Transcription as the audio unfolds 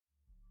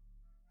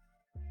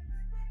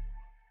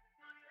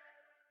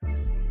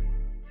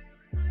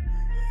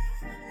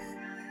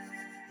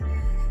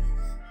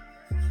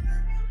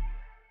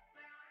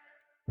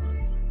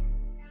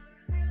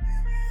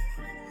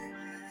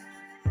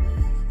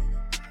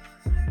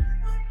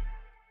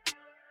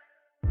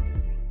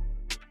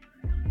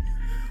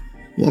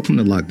Welcome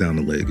to Lockdown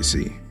the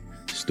Legacy,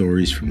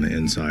 stories from the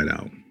inside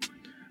out.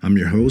 I'm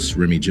your host,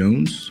 Remie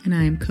Jones. And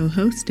I am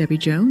co-host, Debbie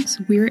Jones.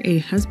 We're a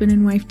husband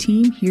and wife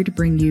team here to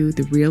bring you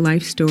the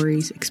real-life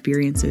stories,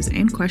 experiences,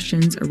 and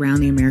questions around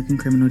the American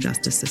criminal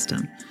justice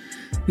system.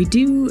 We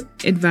do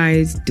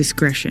advise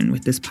discretion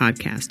with this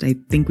podcast. I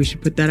think we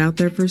should put that out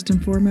there first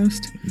and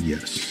foremost.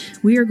 Yes.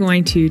 We are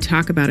going to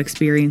talk about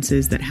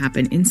experiences that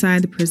happen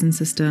inside the prison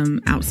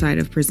system, outside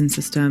of prison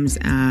systems.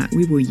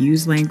 We will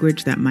use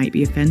language that might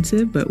be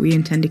offensive, but we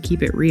intend to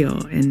keep it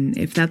real. And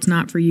if that's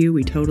not for you,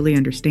 we totally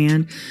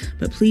understand.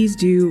 But please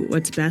do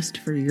what's best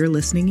for your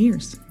listening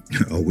ears.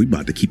 Oh, we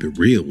about to keep it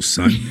real,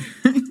 son.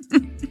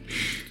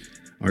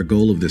 Our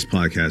goal of this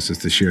podcast is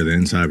to share the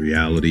inside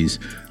realities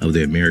of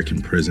the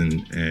American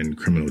prison and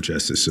criminal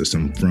justice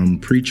system, from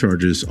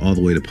pre-charges all the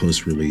way to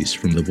post-release,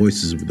 from the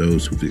voices of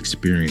those who've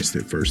experienced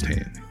it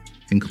firsthand,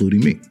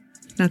 including me.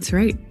 That's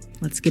right.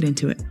 Let's get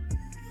into it.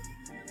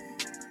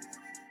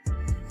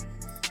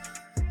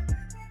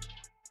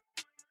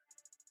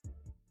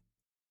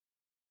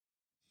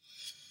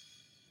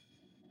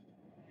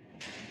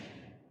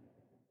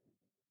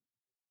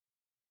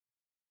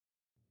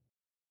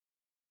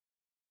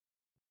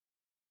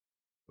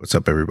 What's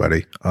up,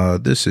 everybody?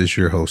 This is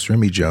your host,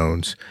 Remie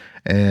Jones,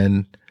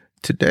 and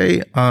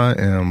today I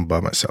am by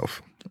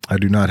myself. I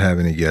do not have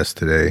any guests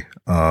today,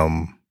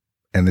 and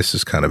this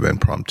is kind of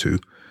impromptu.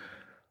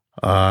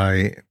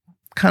 I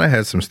kind of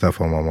had some stuff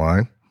on my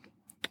mind,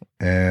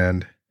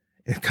 and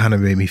it kind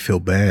of made me feel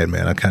bad,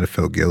 man. I kind of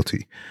felt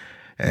guilty,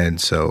 and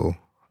so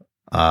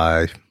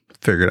I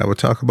figured I would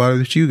talk about it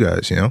with you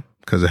guys,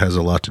 because it has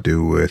a lot to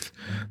do with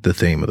the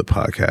theme of the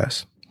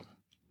podcast.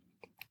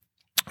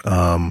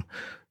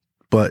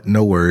 But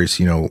no worries,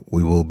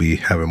 we will be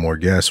having more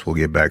guests. We'll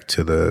get back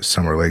to the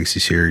Summer Legacy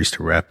series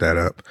to wrap that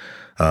up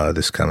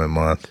this coming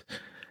month.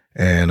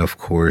 And of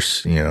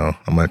course, I'm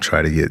going to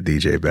try to get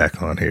DJ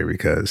back on here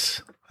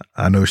because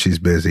I know she's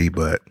busy,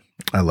 but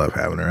I love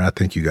having her. I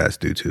think you guys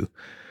do too.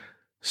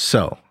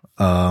 So,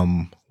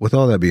 with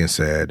all that being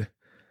said,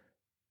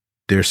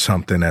 there's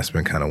something that's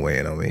been kind of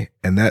weighing on me.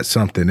 And that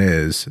something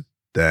is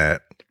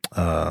that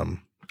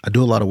I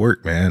do a lot of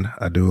work, man.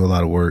 I do a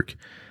lot of work,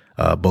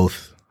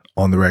 both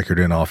on the record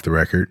and off the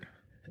record,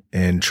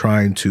 and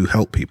trying to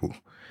help people,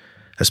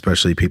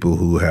 especially people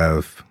who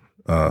have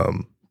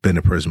been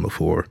to prison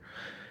before.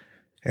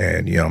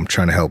 And, I'm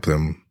trying to help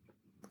them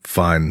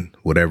find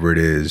whatever it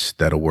is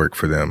that'll work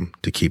for them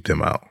to keep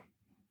them out.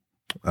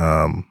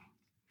 I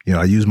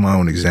use my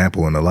own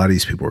example, and a lot of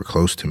these people are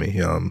close to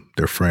me.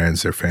 Their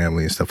friends, their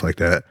family, and stuff like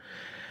that.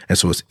 And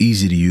so it's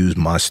easy to use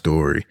my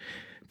story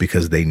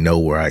because they know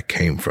where I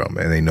came from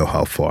and they know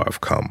how far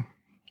I've come.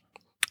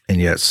 And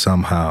yet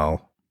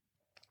somehow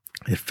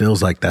it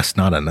feels like that's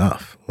not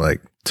enough,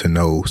 like to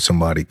know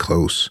somebody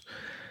close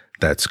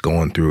that's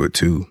going through it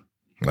too.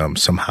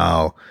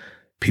 Somehow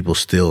people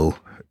still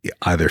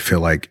either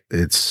feel like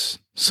it's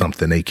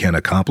something they can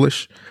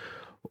accomplish,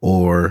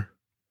 or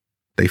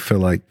they feel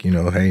like,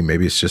 hey,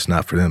 maybe it's just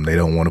not for them. They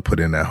don't want to put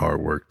in that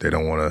hard work. They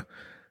don't want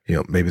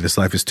to, maybe this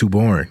life is too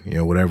boring,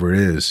 whatever it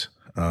is.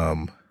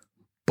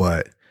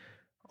 But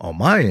on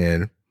my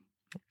end,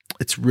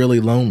 it's really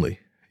lonely,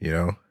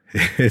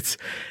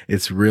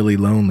 it's really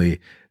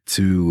lonely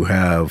to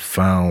have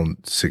found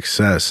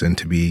success and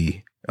to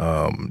be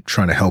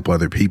trying to help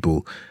other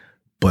people,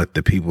 but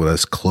the people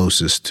that's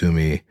closest to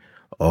me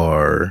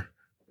are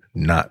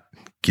not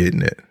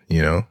getting it,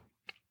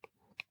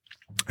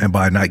 And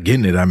by not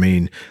getting it, I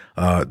mean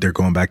they're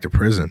going back to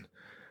prison.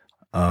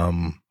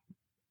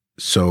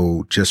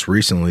 So just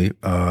recently,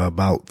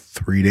 about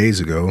 3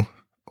 days ago,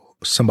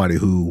 somebody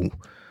who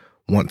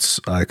once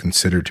I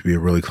considered to be a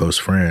really close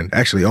friend.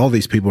 Actually, all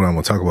these people that I'm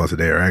going to talk about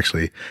today are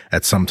actually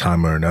at some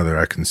time or another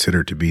I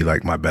consider to be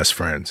like my best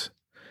friends.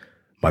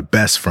 My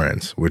best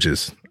friends, which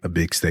is a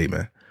big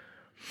statement.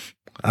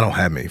 I don't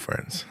have many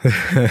friends.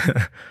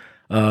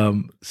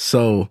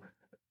 So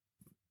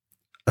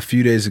a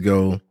few days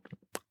ago,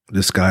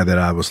 this guy that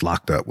I was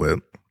locked up with,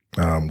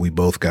 we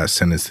both got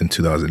sentenced in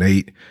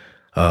 2008.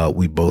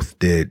 We both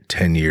did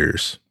 10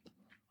 years.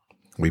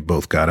 We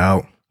both got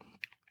out.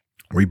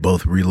 We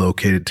both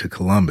relocated to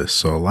Columbus,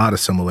 so a lot of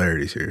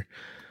similarities here.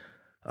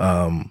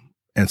 And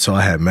so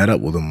I had met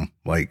up with him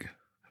like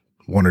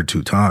 1 or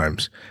 2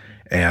 times,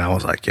 and I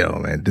was like, yo,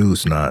 man,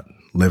 dude's not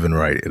living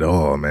right at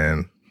all,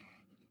 man.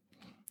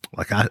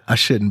 Like, I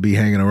shouldn't be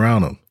hanging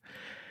around him.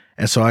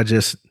 And so I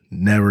just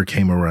never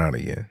came around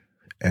again.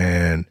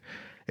 And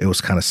it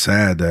was kind of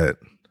sad that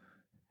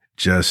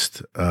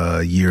just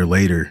a year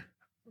later,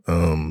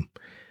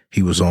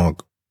 he was on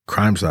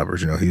Crime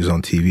Stoppers. He was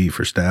on TV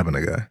for stabbing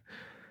a guy.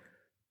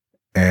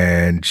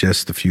 And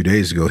just a few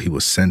days ago, he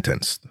was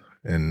sentenced,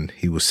 and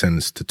he was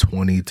sentenced to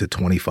 20 to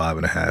 25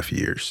 and a half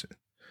years.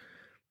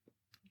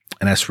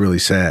 And that's really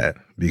sad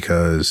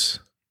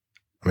because,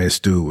 this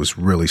dude was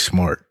really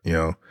smart.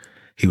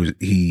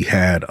 He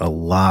had a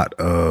lot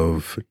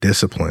of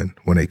discipline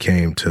when it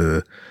came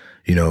to,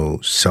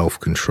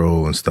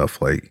 self-control and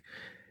stuff. Like,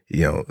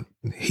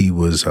 he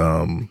was,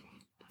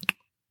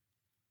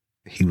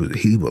 he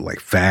would like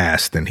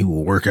fast, and he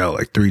would work out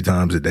like 3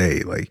 times a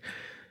day. Like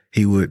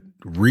he would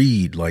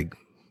read like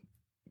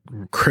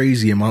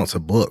crazy amounts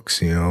of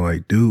books,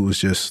 like dude was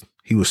just,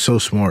 he was so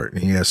smart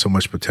and he had so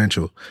much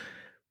potential.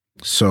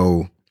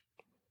 So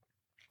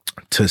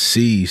to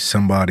see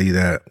somebody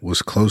that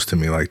was close to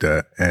me like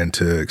that and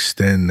to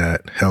extend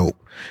that help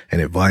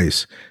and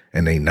advice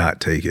and they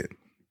not take it,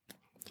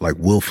 like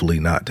willfully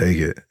not take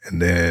it.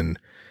 And then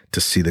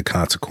to see the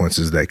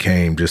consequences that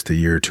came just a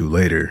year or two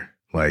later,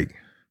 like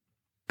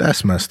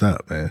that's messed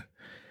up, man.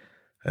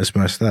 That's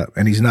messed up.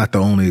 And he's not the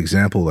only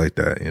example like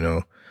that,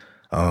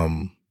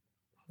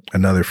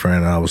 Another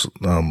friend I was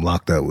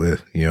locked up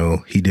with,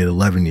 he did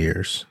 11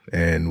 years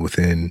and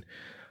within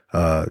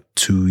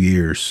 2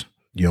 years,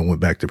 went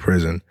back to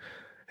prison.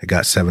 It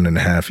got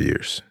 7.5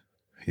 years,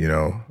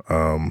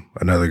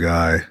 Another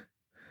guy,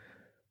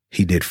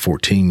 he did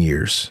 14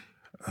 years.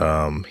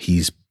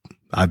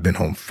 I've been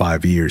home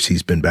 5 years.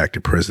 He's been back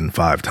to prison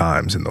 5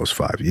 times in those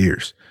 5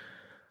 years.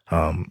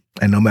 And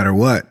no matter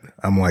what,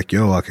 I'm like,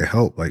 yo, I can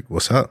help. Like,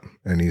 what's up?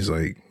 And he's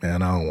like,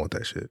 man, I don't want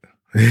that shit.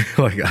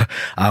 Like,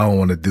 I don't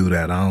want to do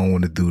that. I don't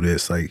want to do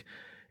this. Like,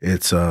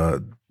 it's,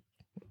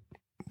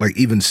 like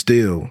even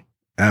still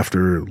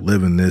after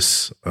living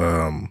this,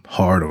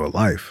 hard of a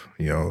life,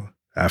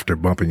 after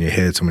bumping your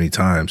head so many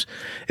times,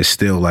 it's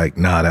still like,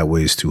 nah, that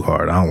way's too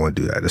hard. I don't want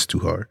to do that. It's too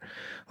hard.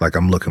 Like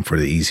I'm looking for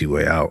the easy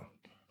way out.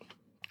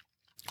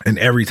 And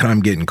every time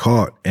getting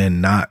caught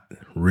and not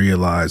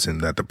realizing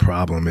that the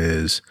problem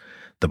is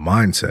the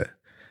mindset.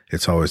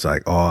 It's always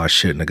like, oh, I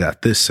shouldn't have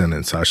got this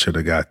sentence. I should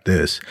have got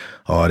this.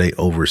 Oh, they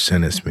over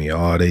sentenced me.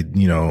 Oh, they,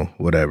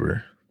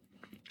 whatever.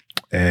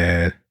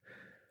 And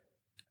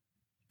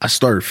I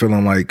started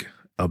feeling like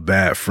a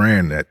bad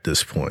friend at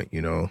this point,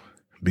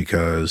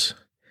 because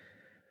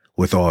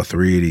with all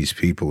 3 of these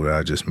people that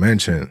I just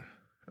mentioned,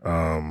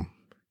 I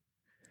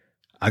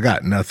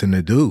got nothing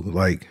to do.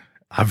 Like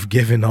I've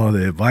given all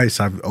the advice.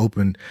 I've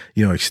opened,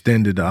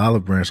 extended the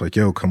olive branch. Like,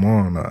 yo, come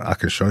on, I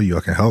can show you.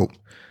 I can help.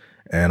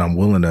 And I'm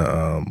willing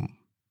to,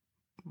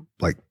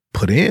 like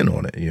put in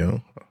on it,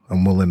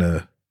 I'm willing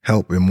to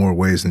help in more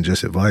ways than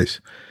just advice.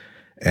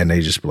 And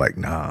they just be like,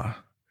 nah,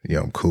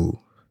 I'm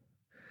cool.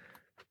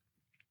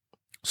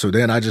 So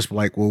then I just be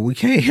like, well, we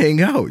can't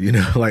hang out,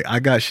 like I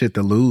got shit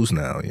to lose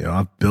now.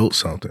 I've built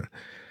something.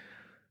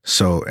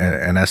 So,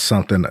 and that's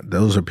something,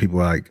 those are people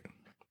like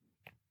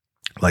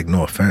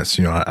no offense,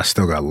 I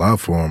still got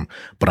love for them,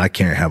 but I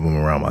can't have them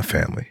around my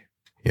family.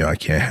 I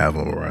can't have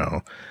them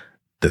around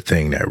the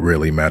thing that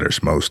really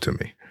matters most to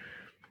me.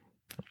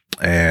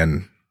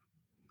 And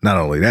not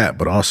only that,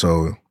 but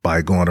also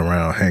by going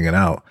around hanging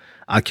out,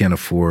 I can't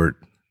afford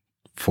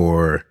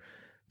for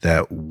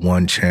that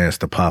one chance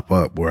to pop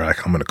up where I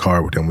come in the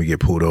car with them, we get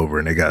pulled over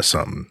and they got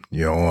something,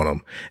 on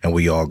them and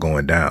we all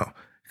going down.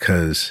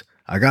 Cause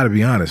I gotta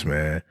be honest,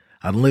 man,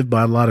 I live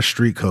by a lot of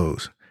street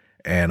codes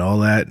and all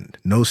that,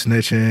 no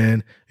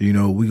snitching, we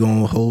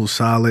gonna hold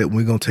solid,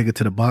 we gonna take it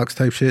to the box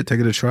type shit,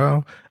 take it to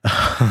trial.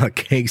 I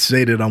can't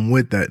say that I'm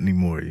with that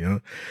anymore,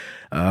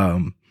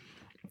 I'm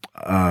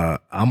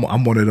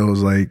one of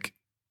those like,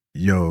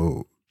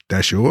 yo,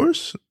 that's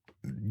yours?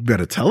 You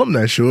better tell them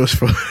that's yours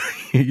for,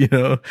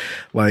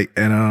 like,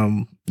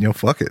 and,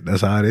 fuck it.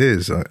 That's how it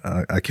is.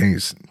 I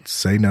can't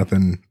say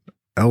nothing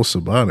else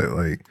about it.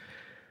 Like,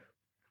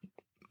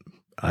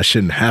 I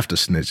shouldn't have to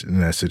snitch in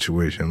that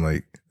situation.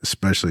 Like,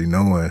 especially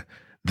knowing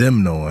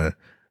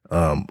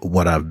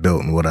what I've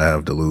built and what I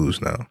have to lose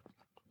now.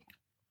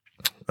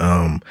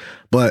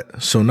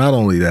 But so not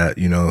only that,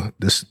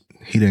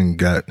 he didn't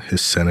got his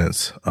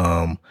sentence.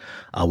 I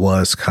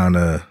was kind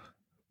of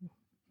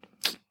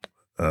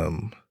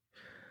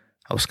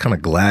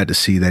glad to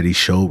see that he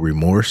showed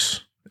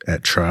remorse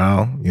at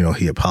trial.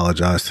 He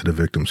apologized to the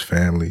victim's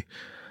family.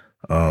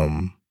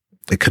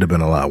 It could have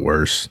been a lot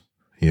worse,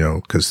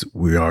 because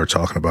we are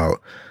talking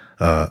about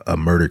a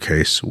murder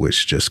case,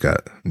 which just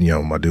got,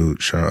 my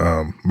dude,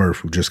 Murph,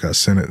 who just got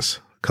sentenced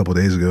a couple of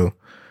days ago.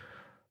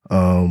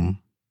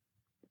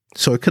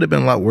 So it could have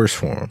been a lot worse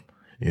for him,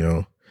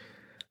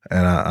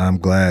 and I'm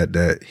glad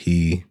that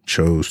he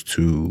chose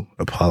to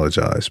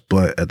apologize.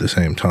 But at the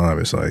same time,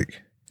 it's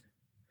like,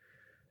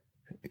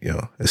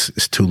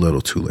 it's too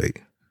little too late.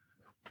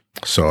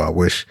 So I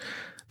wish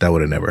that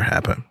would have never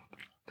happened.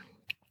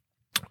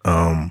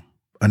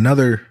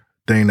 Another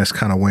thing that's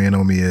kind of weighing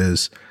on me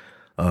is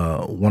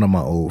one of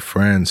my old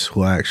friends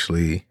who I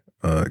actually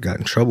got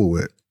in trouble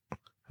with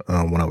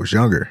when I was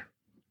younger.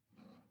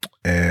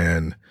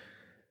 And,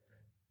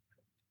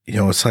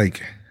 it's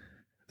like,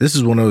 this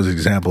is one of those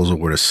examples of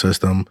where the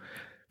system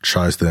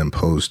tries to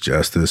impose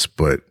justice,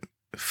 but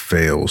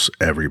fails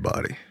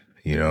everybody,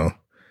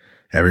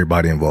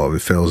 everybody involved.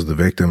 It fails the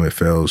victim. It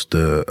fails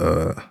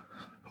the,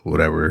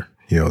 whatever,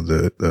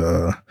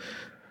 the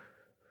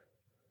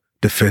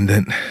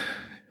defendant,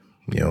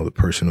 the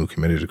person who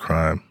committed the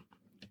crime.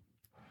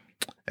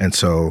 And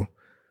so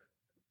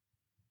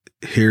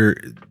here,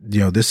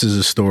 this is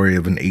a story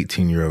of an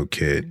 18-year-old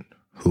kid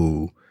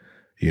who,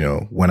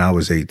 when I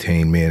was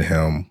 18, me and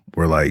him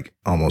were like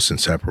almost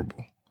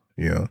inseparable,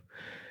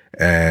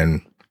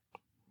 and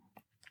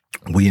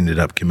we ended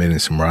up committing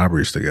some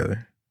robberies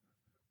together.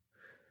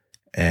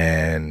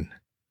 And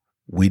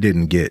we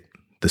didn't get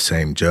the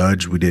same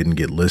judge. We didn't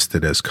get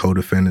listed as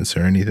co-defendants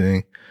or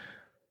anything.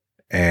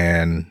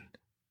 And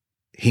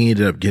he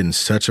ended up getting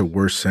such a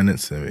worse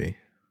sentence than me.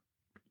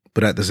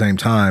 But at the same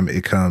time,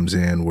 it comes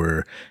in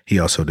where he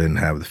also didn't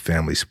have the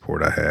family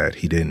support I had.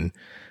 He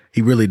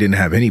really didn't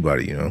have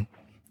anybody, you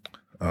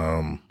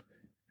know?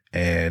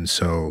 And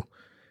so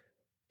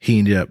he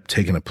ended up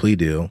taking a plea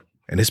deal,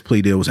 and his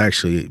plea deal was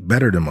actually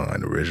better than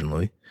mine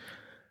originally.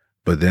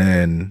 But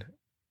then,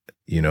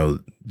 you know,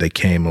 they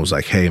came and was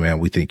like, hey man,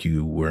 we think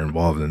you were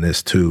involved in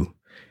this too.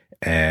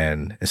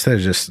 And instead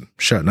of just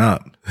shutting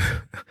up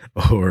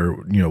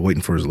or, you know,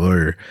 waiting for his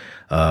lawyer,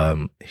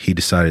 he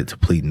decided to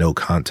plead no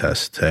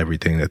contest to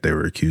everything that they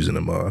were accusing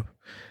him of.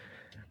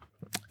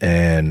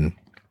 And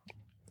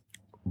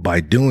by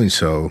doing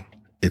so,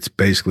 it's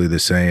basically the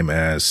same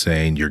as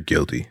saying you're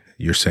guilty.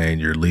 You're saying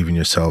you're leaving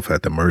yourself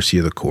at the mercy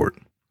of the court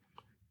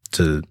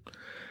to,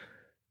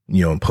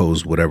 you know,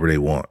 impose whatever they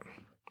want.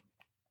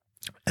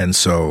 And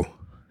so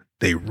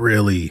they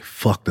really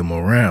fucked him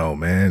around,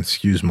 man.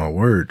 Excuse my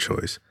word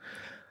choice.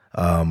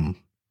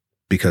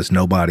 Because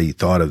nobody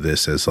thought of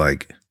this as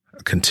like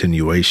a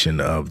continuation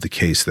of the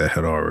case that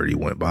had already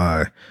went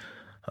by.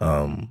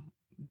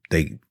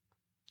 They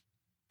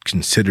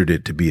considered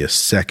it to be a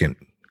second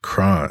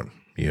crime,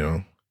 you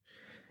know,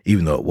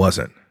 even though it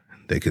wasn't.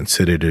 They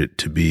considered it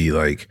to be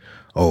like,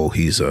 oh,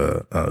 he's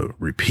a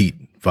repeat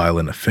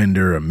violent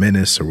offender, a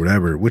menace or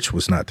whatever, which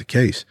was not the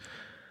case.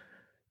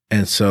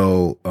 And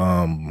so,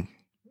 on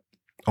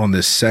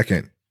this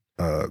second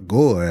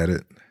go at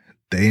it,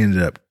 they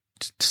ended up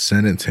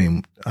sentencing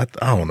him. I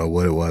don't know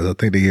what it was. I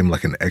think they gave him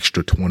like an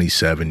extra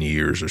 27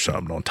 years or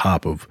something on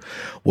top of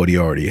what he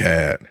already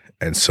had.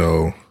 And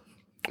so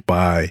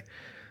by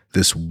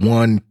this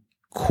one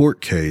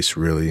court case,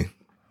 really,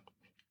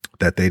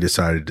 that they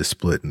decided to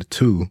split into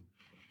two,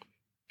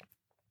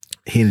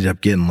 he ended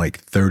up getting like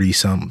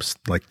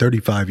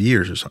 35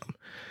 years or something.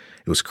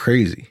 It was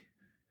crazy.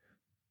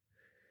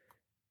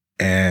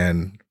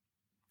 And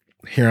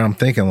here I'm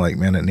thinking like,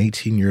 man, an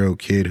 18-year-old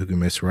kid who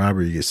commits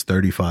robbery gets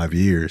 35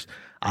 years.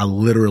 I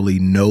literally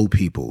know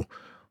people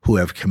who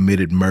have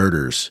committed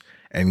murders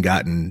and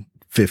gotten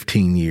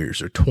 15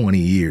 years or 20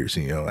 years,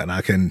 you know, and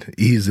I can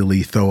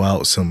easily throw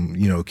out some,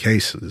 you know,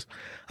 cases.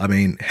 I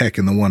mean, heck,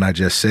 in the one I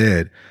just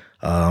said,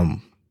 you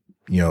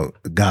know,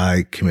 a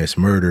guy commits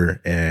murder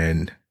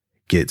and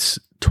gets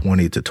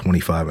 20 to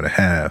 25 and a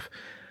half.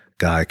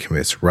 Guy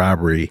commits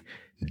robbery,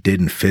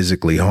 didn't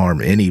physically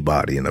harm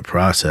anybody in the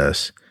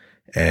process,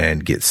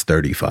 and gets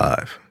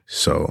 35.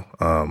 So,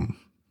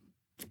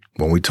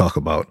 when we talk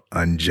about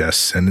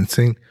unjust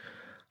sentencing,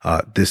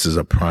 this is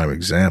a prime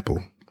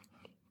example.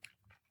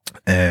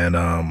 And,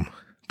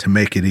 to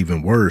make it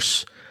even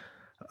worse,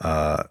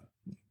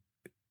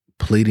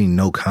 pleading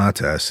no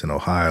contest in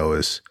Ohio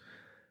it's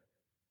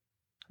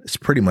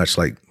pretty much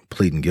like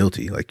pleading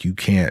guilty. Like you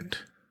can't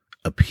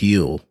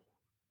appeal,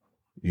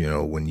 you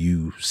know, when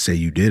you say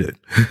you did it,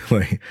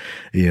 like,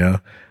 you know,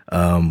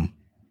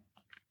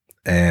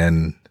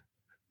 and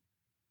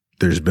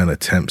there's been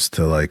attempts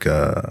to like,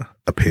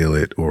 appeal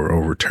it or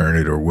overturn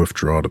it or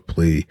withdraw the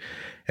plea,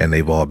 and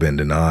they've all been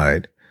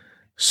denied.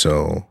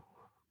 So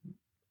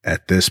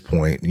at this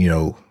point, you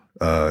know,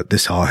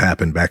 this all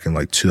happened back in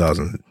like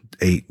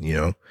 2008, you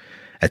know,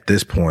 at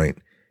this point,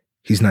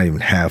 he's not even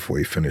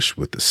halfway finished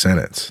with the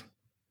sentence,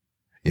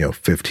 you know,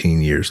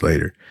 15 years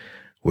later,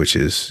 which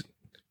is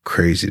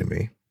crazy to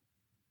me.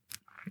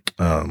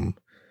 And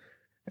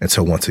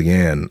so once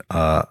again,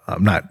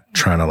 I'm not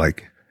trying to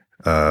like,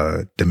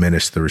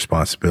 diminish the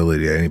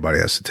responsibility that anybody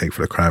has to take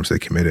for the crimes they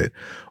committed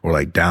or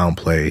like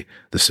downplay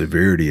the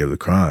severity of the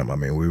crime. I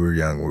mean, we were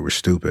young, we were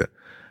stupid,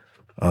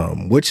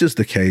 which is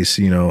the case,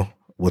 you know,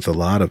 with a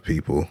lot of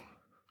people,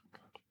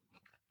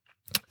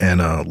 and,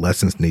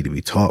 lessons need to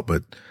be taught,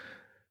 but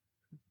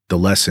the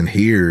lesson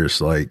here is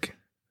like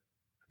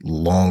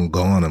long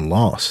gone and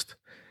lost.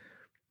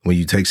 When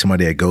you take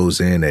somebody that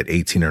goes in at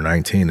 18 or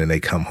 19 and they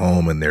come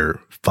home and they're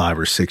 5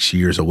 or 6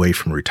 years away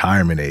from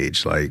retirement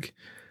age, like,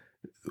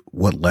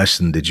 what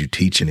lesson did you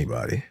teach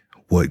anybody?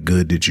 What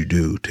good did you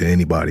do to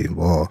anybody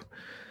involved?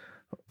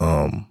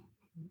 And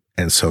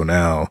so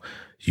now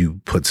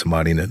you put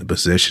somebody in a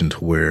position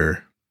to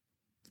where,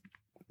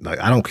 like,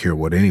 I don't care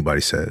what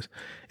anybody says.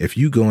 If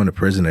you go into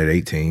prison at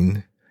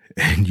 18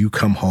 and you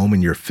come home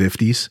in your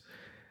 50s,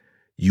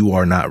 you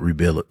are not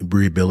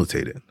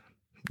rehabilitated.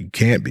 You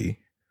can't be.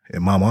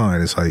 In my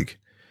mind, it's like,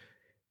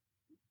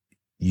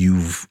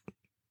 you've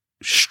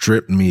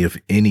stripped me of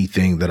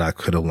anything that I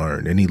could have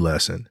learned, any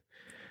lesson.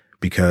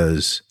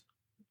 Because,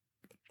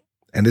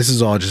 and this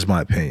is all just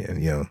my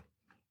opinion, you know,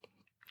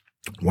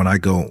 when I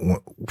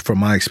go, from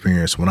my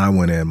experience, when I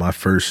went in my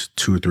first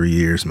 2 or 3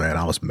 years, man,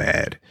 I was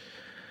mad.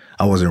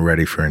 I wasn't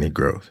ready for any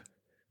growth.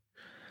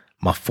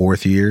 My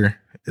 4th year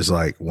is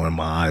like when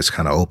my eyes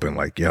kind of open,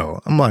 like, yo,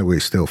 I'm like,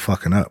 wait, still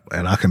fucking up,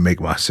 and I can make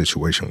my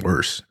situation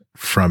worse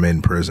from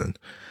in prison.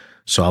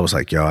 So I was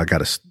like, yo, I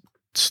gotta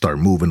start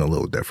moving a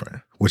little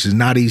different, which is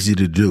not easy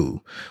to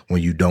do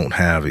when you don't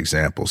have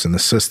examples and the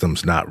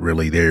system's not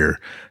really there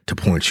to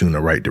point you in the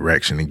right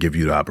direction and give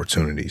you the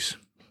opportunities.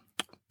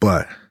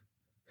 But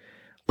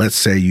let's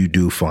say you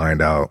do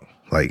find out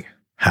like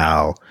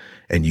how,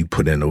 and you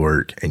put in the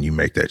work and you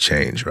make that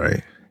change,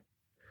 right?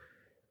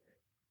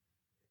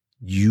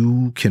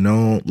 You can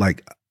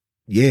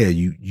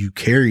you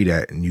carry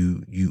that and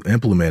you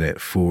implement it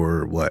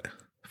for what,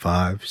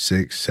 5,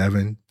 6,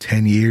 7,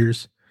 10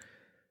 years.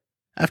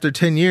 After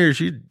 10 years,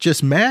 you're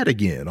just mad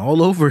again,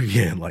 all over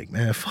again. Like,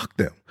 man, fuck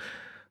them.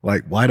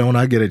 Like, why don't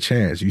I get a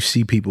chance? You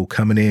see people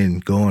coming in,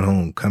 going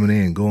home, coming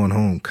in, going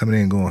home, coming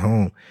in, going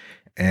home.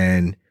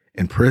 And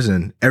in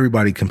prison,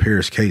 everybody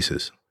compares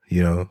cases,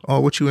 you know. Oh,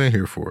 what you in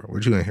here for?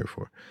 What you in here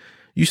for?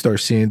 You start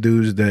seeing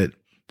dudes that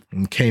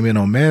came in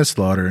on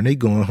manslaughter and they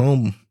going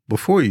home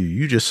before you.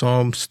 You just saw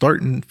them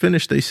start and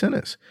finish their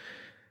sentence.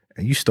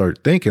 And you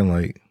start thinking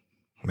like,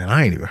 man,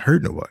 I ain't even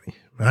hurt nobody.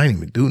 I ain't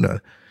even do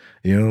nothing.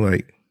 You know,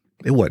 like,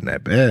 it wasn't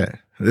that bad.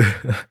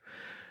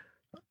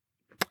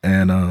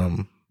 And,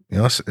 you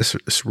know,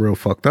 it's real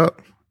fucked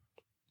up.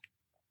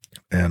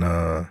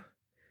 And,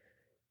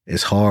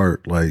 it's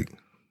hard, like,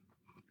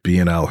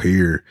 being out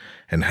here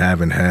and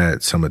having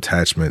had some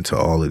attachment to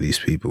all of these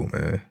people,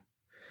 man.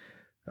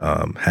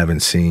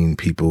 Having seen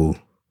people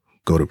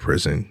go to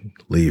prison,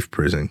 leave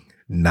prison,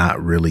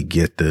 not really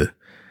get the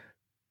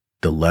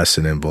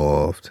lesson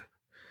involved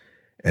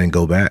and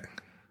go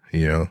back,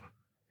 you know,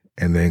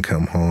 and then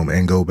come home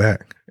and go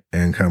back.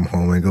 And come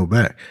home and go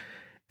back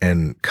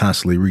and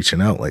constantly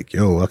reaching out like,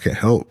 yo, I can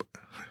help,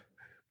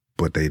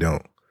 but they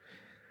don't.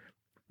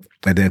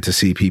 And then to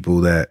see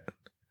people that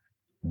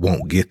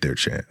won't get their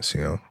chance,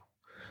 you know,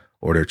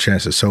 or their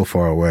chance is so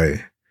far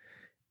away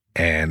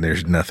and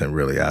there's nothing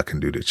really I can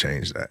do to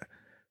change that.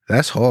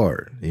 That's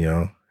hard, you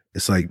know.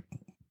 It's like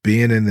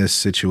being in this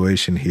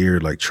situation here,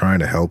 like trying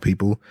to help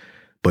people,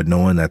 but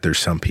knowing that there's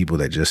some people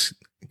that just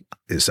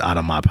is out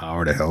of my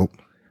power to help.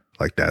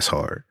 Like, that's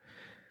hard.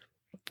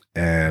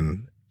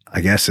 And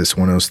I guess it's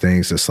one of those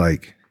things that's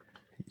like,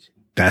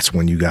 that's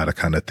when you got to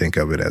kind of think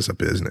of it as a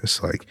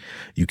business. Like,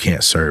 you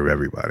can't serve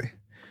everybody,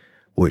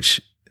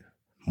 which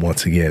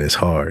once again is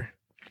hard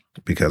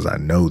because I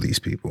know these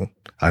people.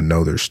 I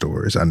know their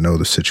stories. I know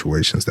the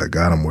situations that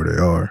got them where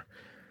they are.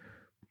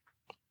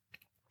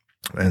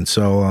 And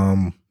so,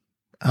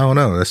 I don't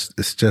know. That's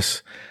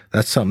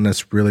something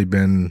that's really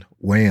been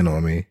weighing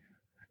on me.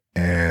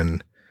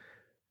 And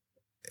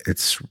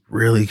it's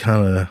really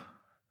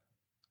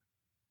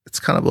it's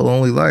kind of a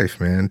lonely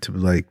life, man, to be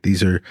like,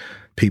 these are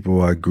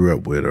people I grew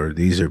up with, or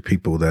these are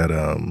people that,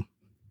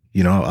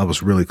 you know, I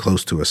was really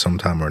close to at some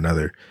time or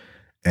another.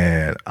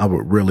 And I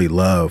would really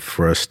love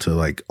for us to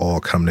like all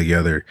come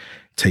together,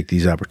 take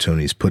these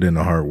opportunities, put in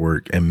the hard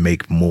work and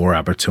make more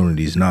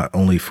opportunities, not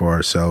only for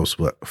ourselves,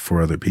 but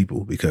for other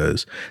people,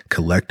 because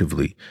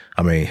collectively,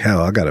 I mean,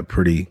 hell, I got a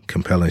pretty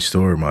compelling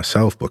story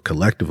myself, but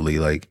collectively,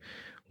 like,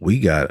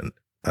 we got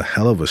a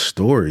hell of a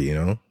story, you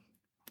know?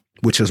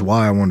 Which is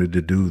why I wanted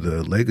to do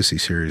the Legacy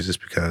series, is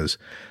because,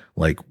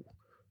 like,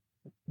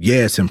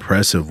 yeah, it's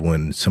impressive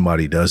when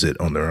somebody does it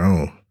on their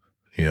own,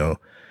 you know,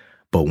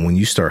 but when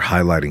you start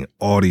highlighting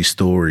all these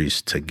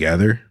stories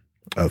together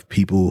of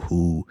people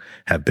who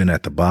have been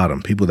at the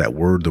bottom, people that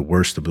were the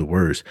worst of the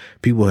worst,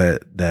 people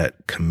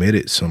that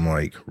committed some,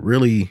 like,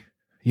 really,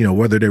 you know,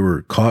 whether they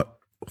were caught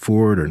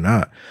for it or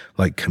not,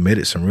 like,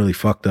 committed some really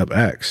fucked up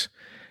acts,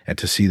 and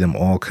to see them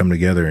all come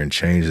together and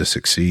change and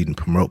succeed and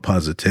promote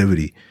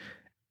positivity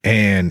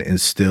and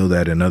instill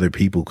that in other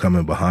people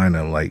coming behind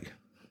them, like,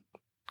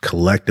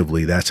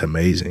 collectively, that's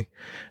amazing.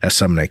 That's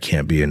something that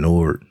can't be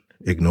ignored,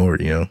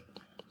 you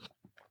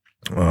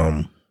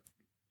know?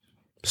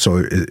 So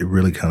it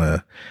really kind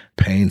of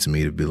pains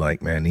me to be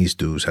like, man, these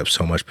dudes have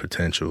so much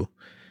potential.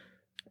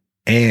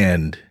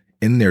 And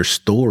in their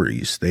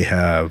stories, they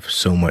have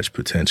so much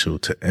potential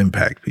to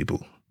impact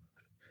people.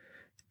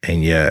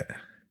 And yet,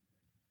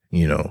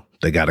 you know,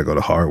 they got to go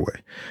the hard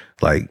way.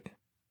 Like,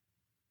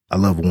 I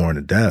love Warren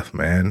to death,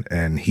 man.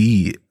 And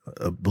he,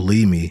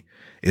 believe me,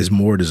 is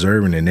more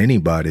deserving than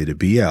anybody to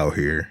be out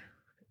here.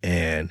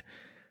 And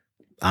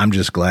I'm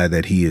just glad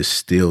that he is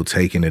still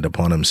taking it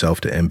upon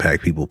himself to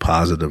impact people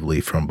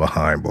positively from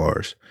behind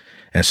bars.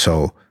 And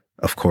so,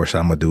 of course,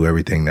 I'm going to do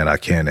everything that I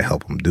can to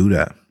help him do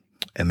that.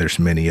 And there's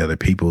many other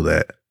people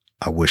that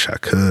I wish I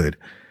could,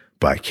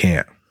 but I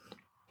can't,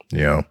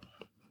 you know.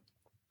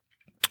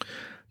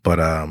 But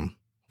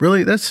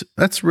really,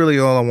 that's really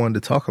all I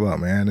wanted to talk about,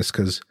 man. It's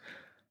because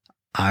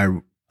I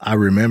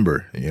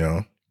remember, you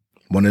know,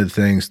 one of the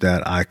things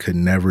that I could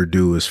never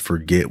do is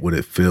forget what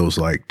it feels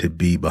like to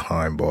be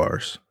behind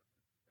bars.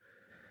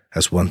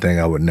 That's one thing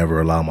I would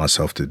never allow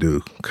myself to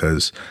do,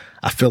 because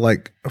I feel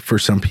like for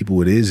some people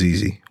it is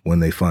easy when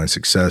they find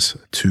success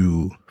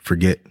to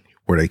forget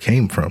where they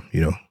came from,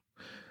 you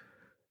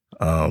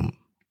know.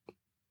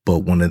 But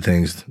one of the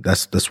things,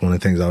 that's one of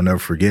the things I'll never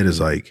forget is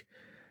like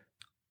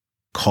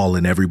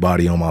calling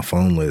everybody on my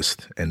phone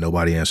list and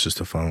nobody answers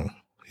the phone,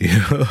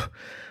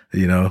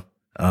 you know,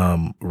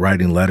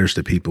 writing letters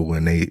to people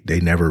when they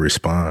never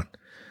respond,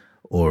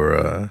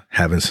 or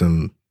having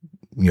some,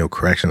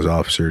 corrections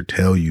officer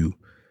tell you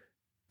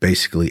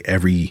basically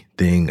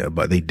everything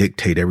about, they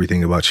dictate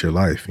everything about your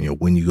life.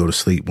 When you go to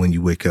sleep, when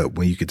you wake up,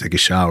 when you can take a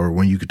shower,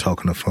 when you can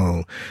talk on the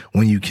phone,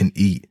 when you can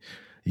eat,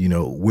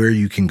 where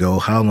you can go,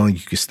 how long you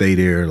can stay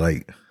there.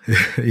 Like,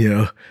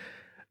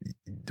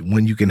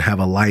 when you can have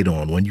a light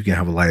on, when you can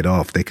have a light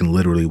off, they can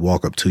literally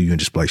walk up to you and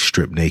just like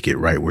strip naked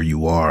right where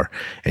you are.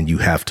 And you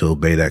have to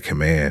obey that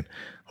command.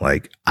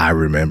 Like, I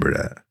remember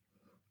that.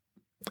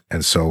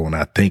 And so when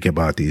I think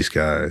about these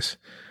guys,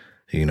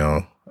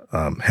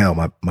 hell,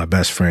 my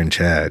best friend,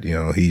 Chad,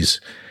 he's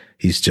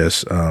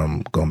just,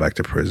 going back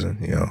to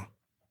prison.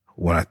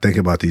 When I think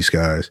about these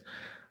guys,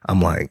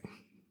 I'm like,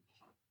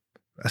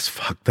 that's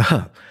fucked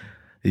up,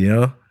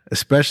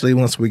 especially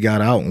once we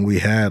got out and we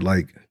had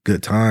like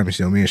good times.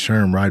 Me and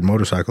Sherm ride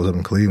motorcycles up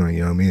in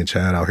Cleveland, me and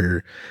Chad out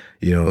here,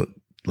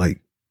 like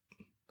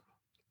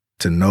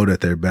to know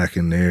that they're back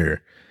in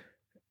there,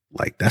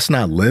 like that's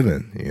not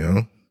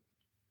living,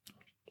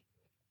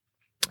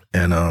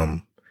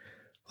 and,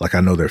 like I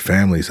know their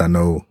families, I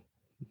know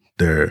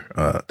their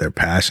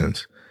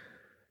passions,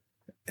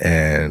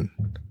 and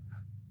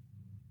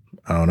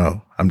I don't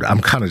know.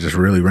 I'm kind of just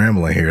really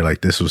rambling here.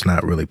 Like this was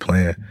not really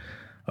planned.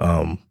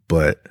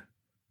 But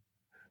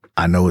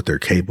I know what they're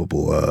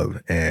capable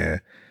of,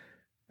 and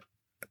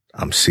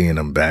I'm seeing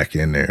them back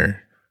in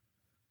there,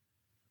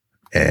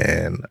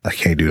 and I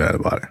can't do nothing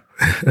about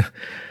it.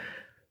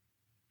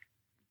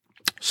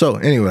 So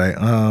anyway,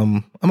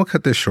 I'm gonna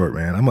cut this short,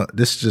 man.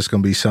 This is just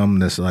gonna be something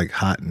that's like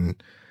hot and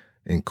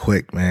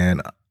quick,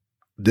 man.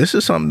 This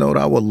is something though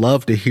that I would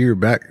love to hear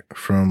back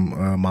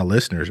from my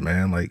listeners,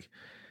 man. Like,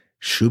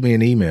 shoot me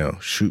an email,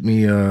 shoot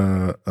me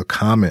a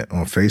comment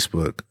on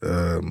Facebook,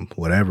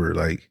 whatever.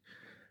 Like,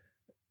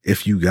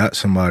 if you got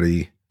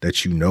somebody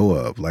that you know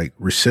of, like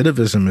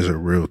recidivism is a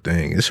real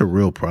thing. It's a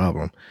real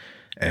problem.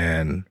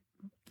 And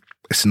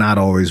it's not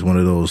always one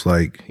of those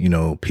like,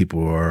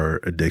 people are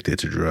addicted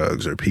to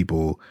drugs or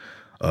people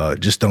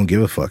just don't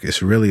give a fuck.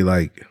 It's really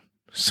like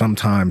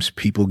sometimes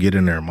people get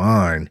in their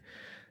mind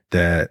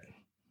that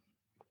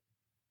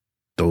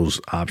those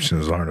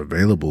options aren't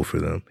available for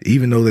them,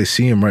 even though they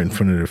see them right in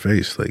front of their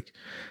face. Like,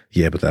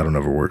 yeah, but that'll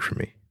never work for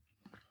me.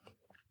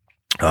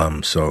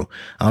 So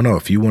I don't know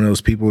if you're one of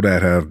those people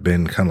that have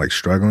been kind of like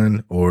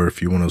struggling, or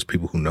if you're one of those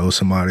people who know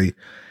somebody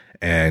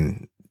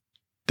and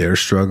they're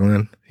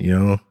struggling,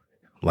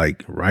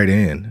 like write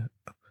in.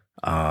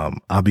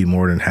 I'll be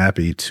more than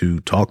happy to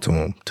talk to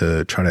them,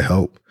 to try to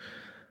help,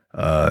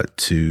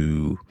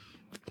 to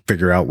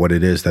figure out what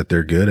it is that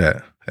they're good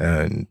at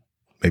and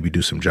maybe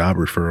do some job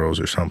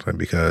referrals or something,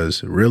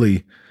 because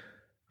really,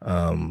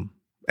 and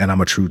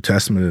I'm a true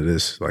testament to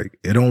this, like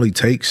it only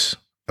takes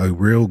a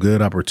real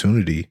good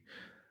opportunity,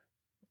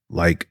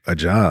 like a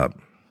job.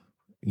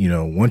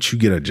 Once you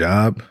get a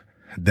job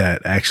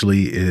that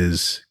actually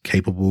is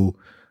capable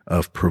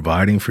of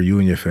providing for you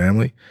and your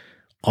family,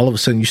 all of a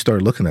sudden you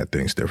start looking at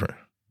things different.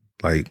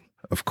 Like,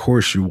 of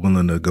course you're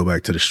willing to go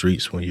back to the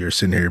streets when you're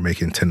sitting here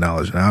making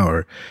 $10 an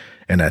hour.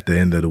 And at the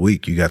end of the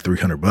week, you got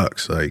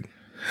 $300. Like,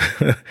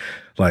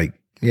 like,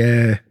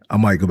 yeah, I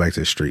might go back to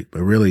the street.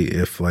 But really,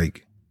 if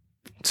like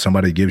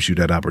somebody gives you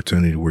that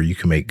opportunity where you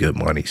can make good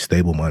money,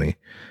 stable money,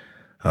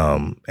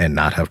 and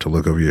not have to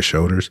look over your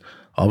shoulders,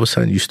 all of a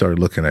sudden you start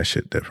looking at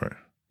shit different,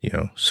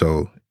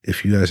 So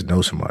if you guys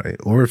know somebody,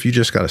 or if you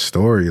just got a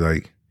story,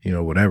 like,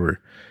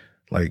 whatever,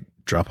 like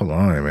drop a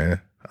line,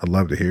 man. I'd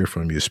love to hear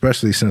from you,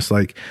 especially since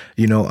like,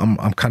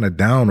 I'm kind of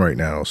down right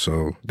now.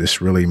 So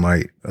this really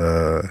might,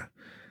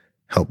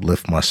 help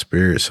lift my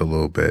spirits a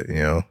little bit,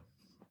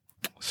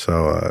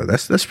 So,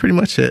 that's pretty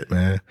much it,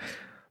 man.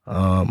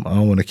 I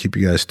don't want to keep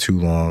you guys too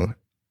long.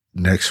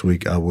 Next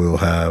week I will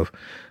have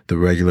the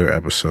regular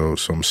episode.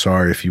 So I'm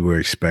sorry if you were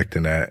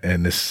expecting that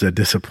and this is a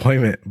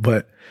disappointment,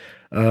 but,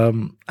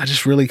 I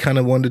just really kind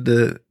of wanted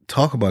to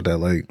talk about that.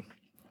 Like,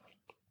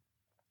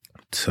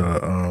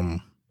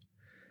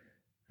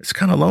 it's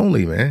kind of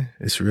lonely, man.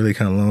 It's really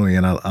kind of lonely.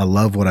 And I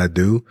love what I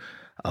do.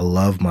 I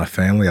love my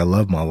family. I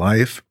love my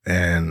life.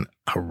 And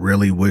I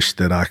really wish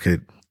that I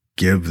could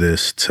give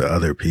this to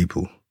other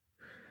people,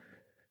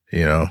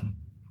 and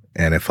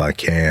if I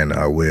can,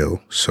 I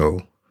will.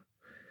 So,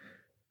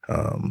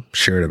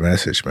 share the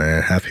message,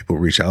 man. Have people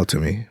reach out to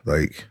me.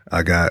 Like,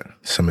 I got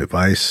some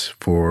advice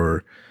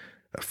for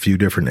a few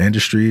different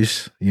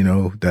industries,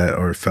 that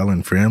are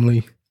felon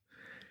friendly.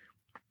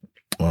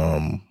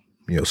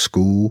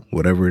 School,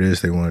 whatever it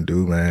is they want to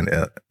do, man.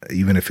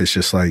 Even if it's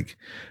just like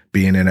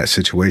being in that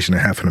situation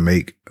and having to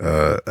make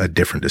a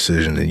different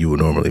decision than you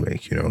would normally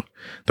make,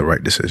 the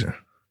right decision.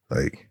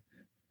 Like,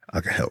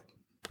 I can help.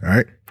 All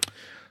right.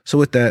 So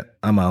with that,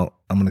 I'm out.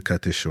 I'm going to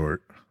cut this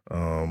short.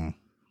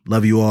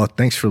 Love you all.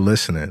 Thanks for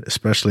listening,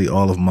 especially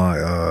all of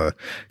my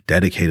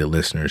dedicated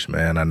listeners,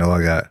 man. I know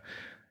I got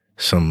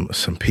some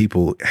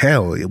people.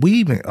 Hell,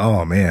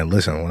 oh man,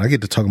 listen, when I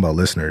get to talking about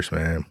listeners,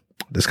 man,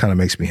 this kind of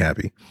makes me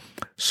happy.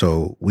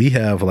 So we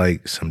have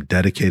like some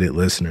dedicated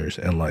listeners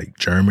in like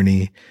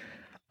Germany,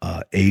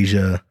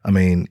 Asia. I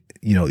mean,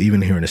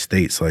 even here in the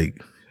States,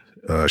 like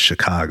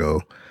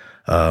Chicago,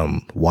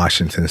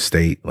 Washington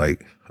State.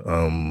 Like,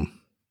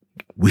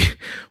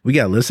 we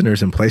got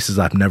listeners in places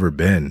I've never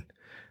been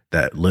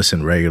that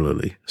listen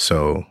regularly.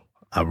 So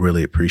I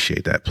really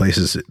appreciate that.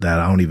 Places that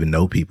I don't even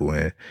know people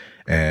in,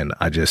 and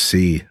I just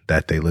see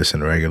that they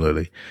listen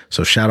regularly.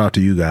 So shout out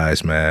to you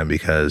guys, man,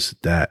 because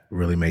that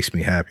really makes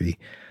me happy.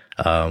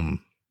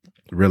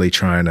 Really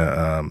trying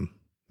to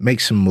make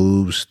some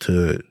moves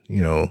to,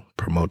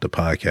 promote the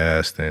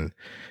podcast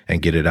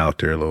and get it out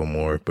there a little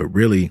more. But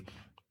really,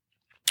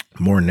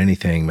 more than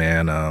anything,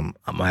 man, I'm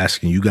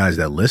asking you guys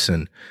that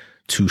listen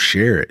to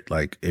share it.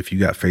 Like, if you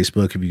got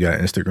Facebook, if you got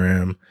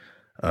Instagram,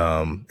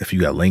 if you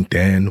got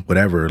LinkedIn,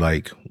 whatever,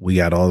 like, we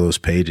got all those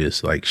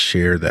pages. Like,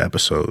 share the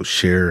episode,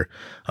 share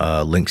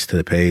links to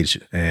the page,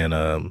 and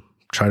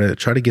try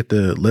to get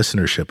the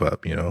listenership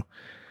up.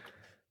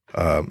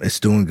 It's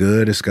doing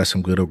good. It's got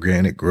some good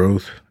organic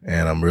growth,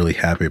 and I'm really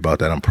happy about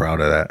that. I'm proud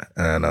of that,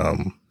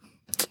 and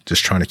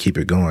just trying to keep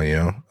it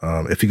going.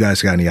 If you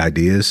guys got any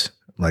ideas,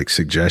 like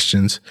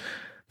suggestions,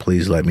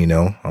 please let me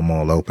know. I'm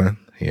all open.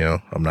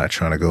 I'm not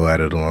trying to go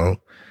at it alone,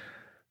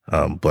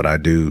 but I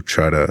do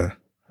try to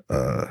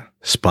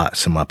spot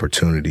some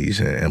opportunities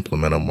and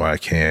implement them where I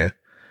can.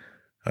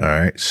 All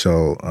right.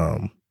 So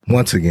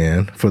once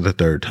again, for the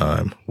third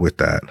time, with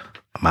that,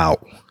 I'm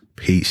out.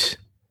 Peace.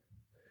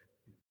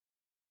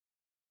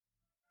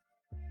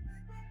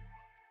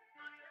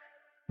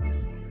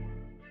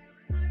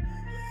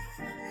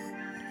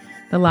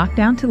 The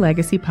Lockdown to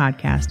Legacy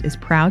podcast is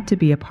proud to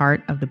be a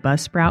part of the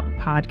Buzzsprout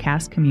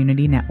Podcast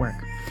Community Network.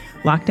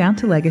 Lockdown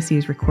to Legacy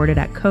is recorded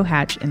at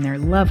Cohatch in their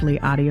lovely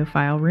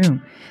audiophile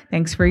room.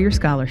 Thanks for your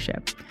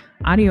scholarship.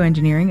 Audio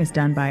engineering is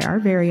done by our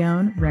very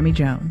own Remie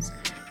Jones.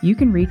 You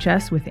can reach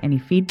us with any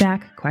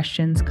feedback,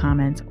 questions,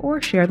 comments,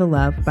 or share the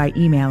love by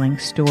emailing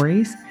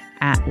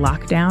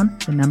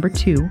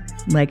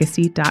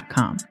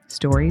stories@lockdown2legacy.com.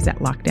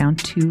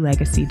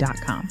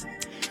 stories@lockdown2legacy.com.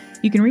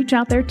 You can reach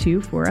out there too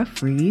for a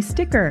free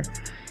sticker.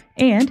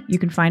 And you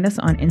can find us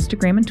on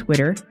Instagram and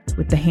Twitter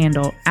with the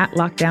handle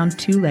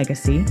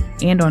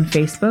 @Lockdown2Legacy and on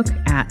Facebook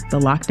 @The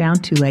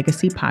Lockdown to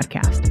Legacy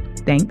Podcast.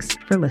 Thanks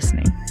for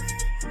listening.